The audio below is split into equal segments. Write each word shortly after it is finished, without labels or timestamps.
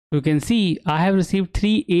You can see I have received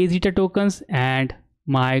 3 ZETA tokens and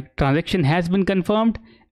my transaction has been confirmed.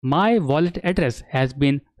 My wallet address has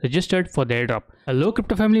been registered for the airdrop. Hello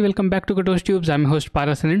crypto family, welcome back to CryptoTubes. I'm your host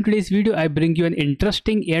Paras, and in today's video I bring you an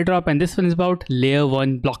interesting airdrop, and this one is about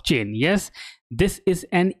Layer-1 blockchain. Yes, this is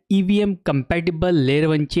an EVM compatible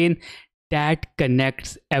Layer-1 chain that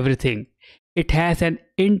connects everything. It has an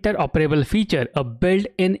interoperable feature, a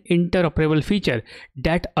built-in interoperable feature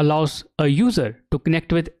that allows a user to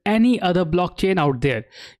connect with any other blockchain out there.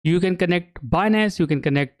 You can connect Binance, you can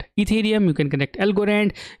connect Ethereum, you can connect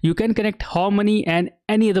Algorand, you can connect Harmony and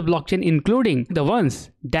any other blockchain, including the ones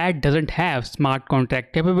that doesn't have smart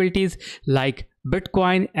contract capabilities like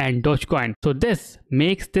Bitcoin and Dogecoin. So this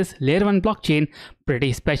makes this Layer-1 blockchain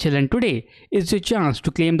pretty special, and today is your chance to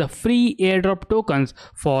claim the free airdrop tokens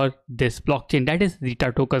for this blockchain, that is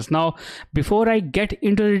ZETA tokens. Now, before I get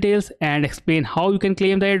into the details and explain how you can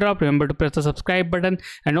claim the airdrop, remember to press the subscribe button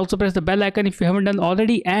and also press the bell icon if you haven't done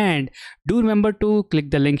already, and do remember to click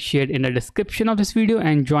the link shared in the description of this video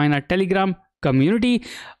and join our Telegram community.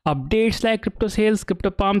 Updates like crypto sales,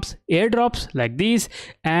 crypto pumps, airdrops like these,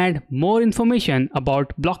 and more information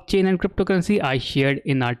about blockchain and cryptocurrency I shared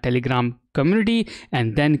in our Telegram community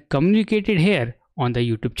and then communicated here on the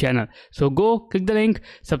YouTube channel. So go click the link,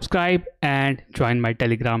 subscribe and join my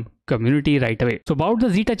Telegram community right away. So about the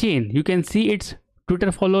ZetaChain, you can see its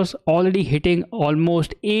Twitter followers already hitting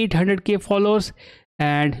almost 800k followers,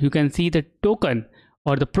 and you can see the token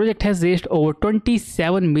or the project has raised over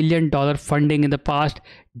 $27 million funding in the past.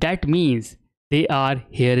 That means they are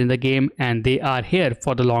here in the game and they are here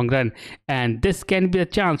for the long run, and this can be a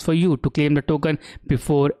chance for you to claim the token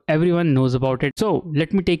before everyone knows about it. So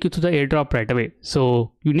let me take you to the airdrop right away.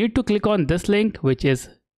 So you need to click on this link, which is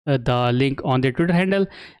the link on their Twitter handle,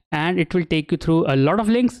 and it will take you through a lot of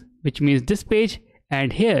links, which means this page,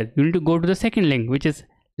 and here you need to go to the second link, which is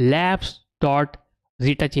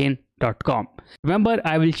labs.zetachain.com. Remember,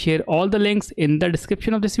 I will share all the links in the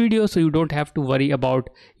description of this video, so you don't have to worry about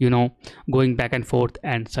going back and forth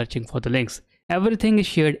and searching for the links. Everything is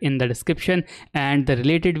shared in the description, and the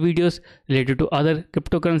related videos related to other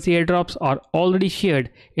cryptocurrency airdrops are already shared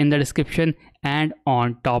in the description and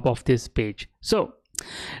on top of this page. So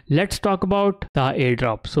let's talk about the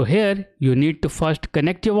airdrop. So here you need to first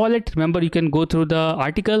connect your wallet. Remember, you can go through the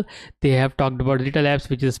article. They have talked about Zeta Labs,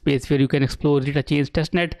 which is a space where you can explore ZetaChain's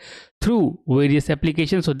testnet through various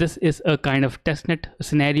applications. So this is a kind of testnet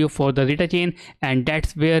scenario for the ZetaChain, and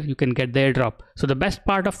that's where you can get the airdrop. So the best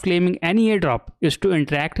part of claiming any airdrop is to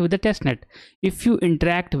interact with the testnet. If you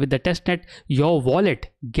interact with the testnet, your wallet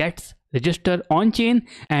gets registered on chain,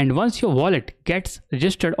 and once your wallet gets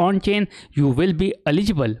registered on chain, you will be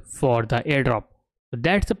eligible for the airdrop. So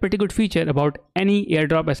that's a pretty good feature about any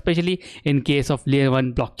airdrop, especially in case of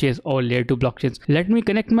Layer-1 blockchains or Layer-2 blockchains. Let me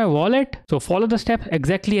connect my wallet. So follow the steps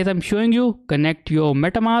exactly as I'm showing you. Connect your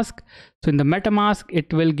MetaMask. So in the MetaMask,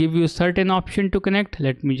 it will give you certain option to connect.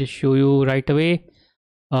 Let me just show you right away.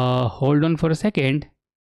 Hold on for a second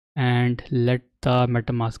and let the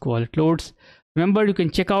MetaMask wallet loads. Remember, you can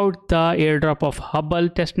check out the airdrop of Hubble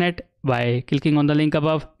testnet by clicking on the link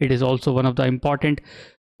above. It is also one of the important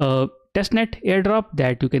testnet airdrop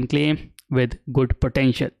that you can claim with good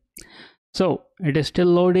potential. So it is still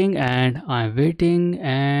loading and I'm waiting,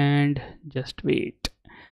 and just wait.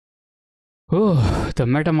 Oh, the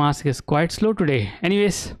MetaMask is quite slow today.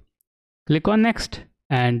 Anyways, click on next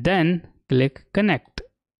and then click connect.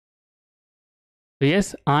 So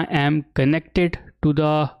yes, I am connected to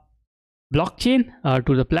the blockchain,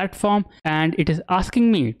 to the platform, and it is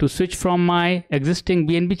asking me to switch from my existing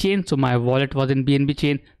BNB chain. So my wallet was in BNB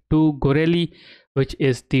chain to Gorelli, which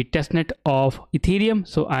is the testnet of Ethereum.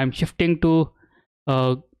 So I'm shifting to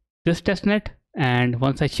this testnet, and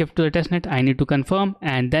once I shift to the testnet, I need to confirm,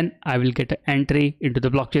 and then I will get an entry into the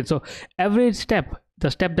blockchain. So every step, the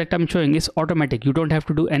step that I'm showing is automatic. You don't have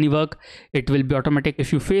to do any work. It will be automatic.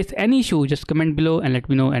 If you face any issue, just comment below and let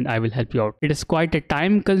me know and I will help you out. It is quite a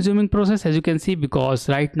time consuming process, as you can see, because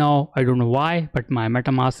right now, I don't know why, but my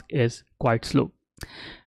MetaMask is quite slow.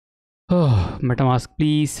 Oh, MetaMask,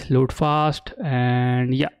 please load fast.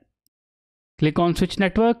 And yeah, click on switch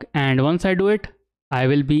network. And once I do it, I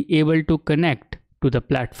will be able to connect to the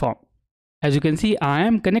platform. As you can see, I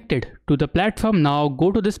am connected to the platform. Now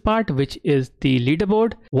go to this part, which is the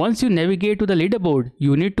leaderboard. Once you navigate to the leaderboard,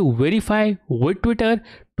 you need to verify with Twitter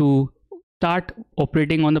to start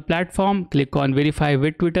operating on the platform. Click on verify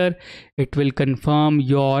with Twitter. It will confirm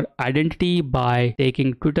your identity by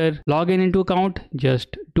taking Twitter login into account.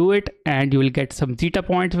 Just do it and you will get some ZETA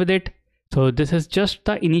points with it. So this is just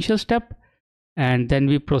the initial step, and then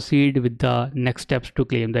we proceed with the next steps to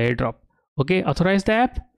claim the airdrop. Okay, authorize the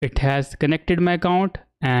app. it has connected my account,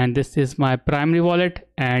 and this is my primary wallet.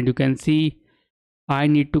 And you can see I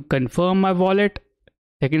need to confirm my wallet.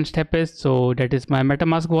 Second step is, so that is my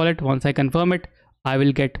MetaMask wallet. Once I confirm it, I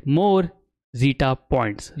will get more ZETA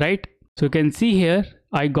points, right? So you can see here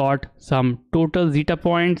I got some total ZETA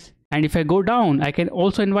points. And if I go down, I can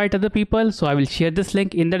also invite other people. So I will share this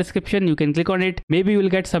link in the description. You can click on it. Maybe you will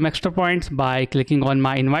get some extra points by clicking on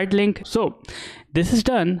my invite link. So this is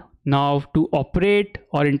done. Now to operate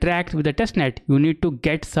or interact with the testnet, you need to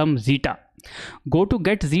get some ZETA. Go to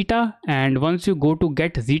get ZETA, and once you go to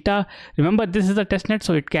get ZETA, remember this is a testnet,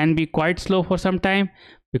 so it can be quite slow for some time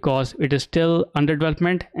because it is still under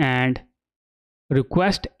development. And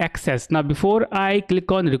request access. Now before I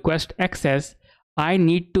click on request access, I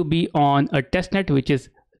need to be on a testnet which is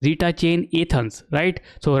ZetaChain Athens, right?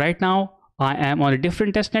 So right now I am on a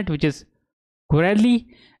different testnet which is Corelli,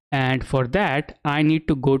 and for that I need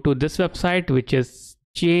to go to this website which is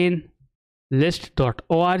chainlist.org.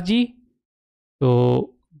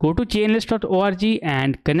 So go to chainlist.org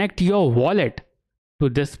and connect your wallet to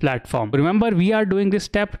this platform. Remember, we are doing this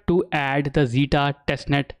step to add the ZETA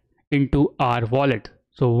testnet into our wallet.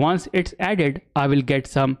 So once it's added, I will get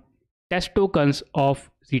some test tokens of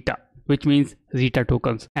ZETA, which means ZETA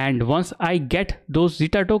tokens. And once I get those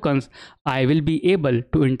ZETA tokens, I will be able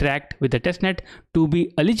to interact with the testnet to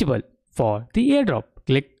be eligible for the airdrop.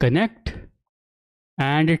 Click connect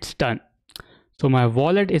and it's done. So my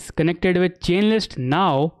wallet is connected with Chainlist.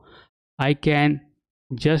 Now I can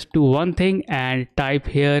just do one thing and type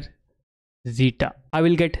here ZETA. I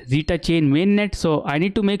will get ZetaChain mainnet. So I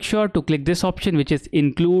need to make sure to click this option which is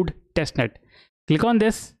include testnet. Click on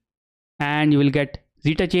this and you will get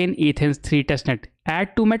ZetaChain Athens 3 testnet.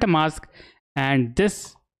 Add to MetaMask, and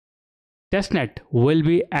this testnet will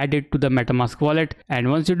be added to the MetaMask wallet. And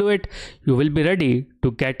once you do it, you will be ready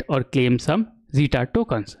to get or claim some ZETA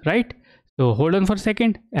tokens, right? So hold on for a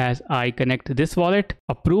second as I connect this wallet,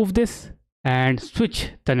 approve this and switch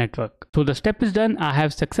the network. So the step is done. I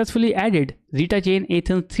have successfully added ZetaChain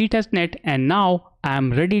Athens 3 testnet, and now I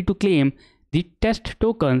am ready to claim the test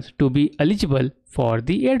tokens to be eligible for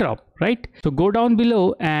the airdrop, right? So go down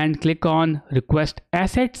below and click on request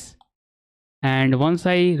assets. And once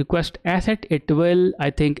I request asset, it will, I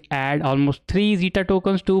think, add almost 3 ZETA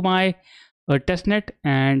tokens to my testnet.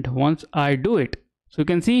 And once I do it, so you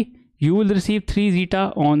can see you will receive 3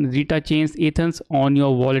 ZETA on ZetaChain Athens on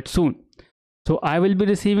your wallet soon. So I will be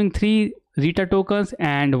receiving 3 ZETA tokens,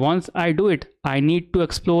 and once I do it, I need to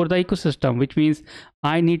explore the ecosystem, which means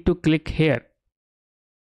I need to click here.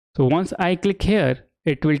 So once I click here,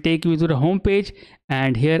 it will take you to the home page,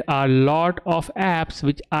 and here are a lot of apps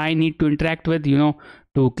which I need to interact with,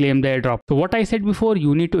 to claim the airdrop. So what I said before,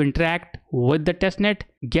 you need to interact with the testnet,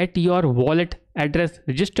 get your wallet address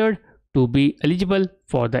registered to be eligible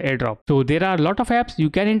for the airdrop. So there are a lot of apps you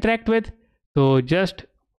can interact with. So just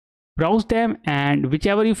browse them, and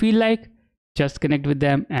whichever you feel like, just connect with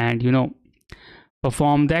them and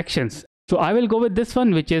perform the actions. So I will go with this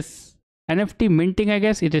one, which is NFT minting. I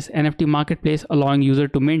guess it is NFT marketplace, allowing user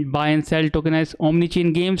to mint, buy and sell tokenized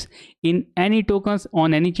omni-chain games in any tokens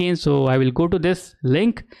on any chain. So I will go to this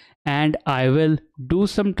link and I will do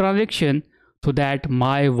some transaction so that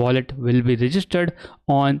my wallet will be registered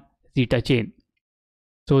on ZetaChain.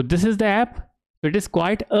 So this is the app. It is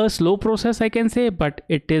quite a slow process, I can say, but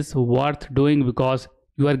it is worth doing because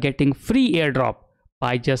you are getting free airdrop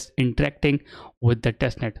by just interacting with the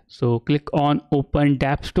testnet. So click on open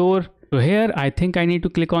dApp store. So here I think I need to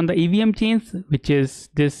click on the EVM chains, which is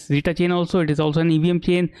this ZetaChain also. It is also an EVM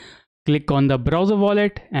chain. Click on the browser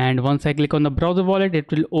wallet, and once I click on the browser wallet,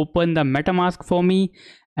 it will open the MetaMask for me.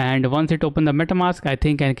 And once it opens the MetaMask, I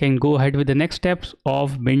think I can go ahead with the next steps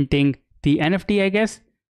of minting the NFT, I guess.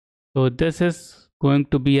 So this is going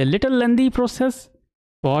to be a little lengthy process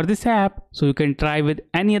for this app, so you can try with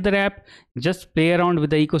any other app. Just play around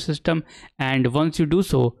with the ecosystem, and once you do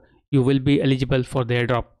so, you will be eligible for the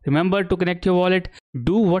airdrop. Remember to connect your wallet,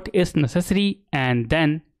 do what is necessary, and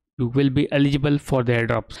then you will be eligible for the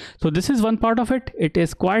airdrop. So this is one part of it. It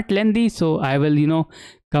is quite lengthy, so I will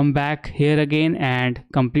come back here again and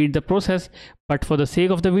complete the process. But for the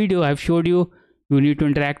sake of the video, I've showed you need to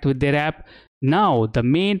interact with their app. Now the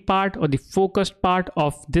main part or the focused part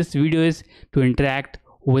of this video is to interact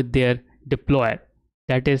with their deployer,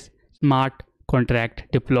 that is smart contract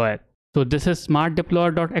deployer. So this is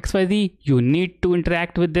smartdeployer.xyz. You need to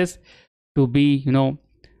interact with this to be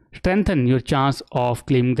strengthen your chance of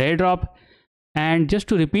claiming the airdrop. And just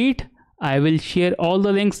to repeat, I will share all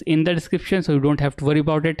the links in the description, so you don't have to worry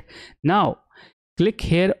about it. Now click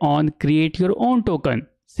here on create your own token.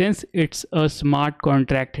 since it's a smart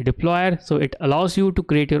contract deployer, so it allows you to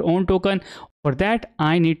create your own token. For that,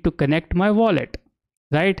 I need to connect my wallet.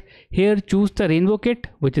 Right here, choose the rainbow kit,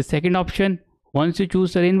 which is second option. Once you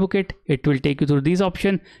choose the rainbow kit, it will take you through these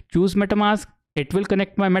options. Choose MetaMask. It will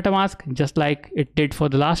connect my MetaMask just like it did for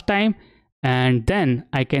the last time, and then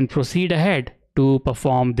I can proceed ahead to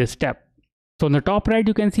perform this step. So on the top right,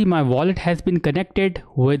 you can see my wallet has been connected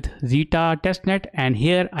with Zeta testnet, and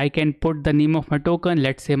here I can put the name of my token.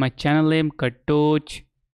 Let's say my channel name, Katoch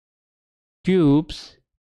Tubes.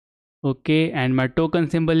 Okay, and my token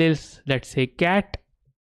symbol is, let's say, cat,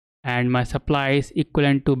 and my supply is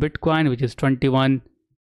equivalent to Bitcoin, which is 21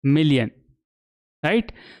 million.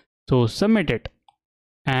 Right? So submit it,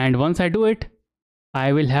 and once I do it,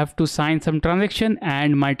 I will have to sign some transaction,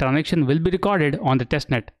 and my transaction will be recorded on the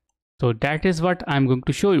testnet. So that is what I'm going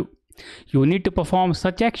to show you. You need to perform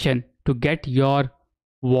such action to get your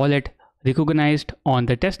wallet recognized on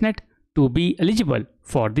the testnet to be eligible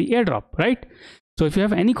for the airdrop, right? So if you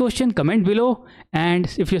have any question, comment below, and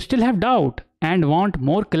if you still have doubt and want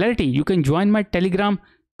more clarity, you can join my Telegram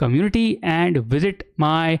community and visit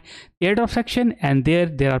my airdrop section, and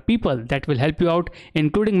there are people that will help you out,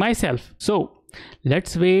 including myself. So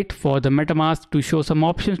let's wait for the MetaMask to show some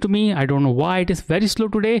options to me. I don't know why it is very slow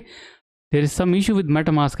today. There is some issue with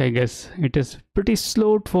MetaMask, I guess. It is pretty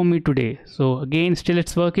slow for me today. So again, still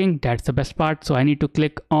it's working. That's the best part. So I need to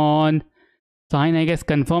click on sign, I guess,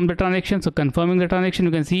 confirm the transaction. So confirming the transaction,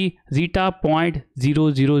 you can see Zeta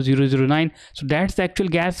 0.00009. So that's the actual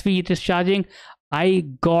gas fee it is charging. I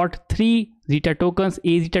got 3 Zeta tokens,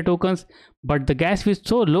 ZETA tokens, but the gas fee is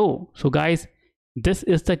so low. So guys, this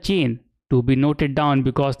is the chain to be noted down,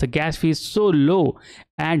 because the gas fee is so low,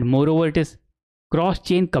 and moreover it is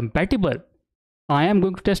cross-chain compatible. I am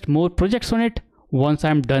going to test more projects on it once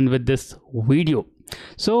I'm done with this video.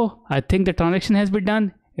 So I think the transaction has been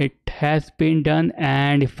done. It has been done,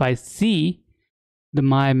 and if I see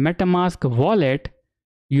my MetaMask wallet,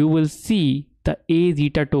 you will see the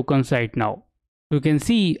ZETA tokens right now. You can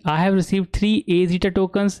see I have received 3 ZETA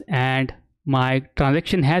tokens, and my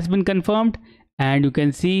transaction has been confirmed, and you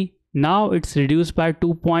can see now it's reduced by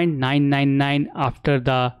 2.999 after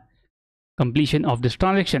the completion of this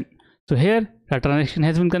transaction. So here the transaction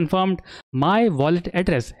has been confirmed. My wallet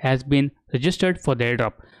address has been registered for the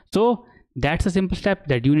airdrop. So that's a simple step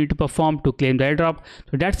that you need to perform to claim the airdrop.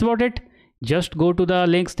 So that's about it. Just go to the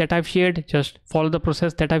links that I've shared, just follow the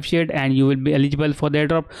process that I've shared, and you will be eligible for the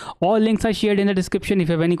airdrop. All links are shared in the description. If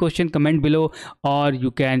you have any question, comment below, or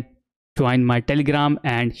you can join my Telegram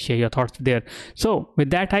and share your thoughts there. So with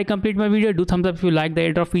that, I complete my video. Do thumbs up if you like the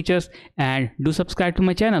airdrop features, and do subscribe to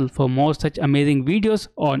my channel for more such amazing videos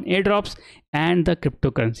on airdrops and the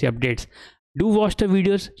cryptocurrency updates. Do watch the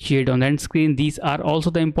videos shared on the end screen. These are also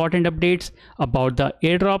the important updates about the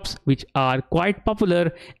airdrops, which are quite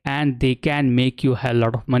popular, and they can make you a hell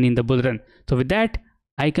lot of money in the bull run. So with that,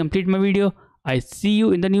 I complete my video. I see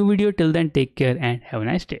you in the new video. Till then, take care and have a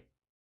nice day.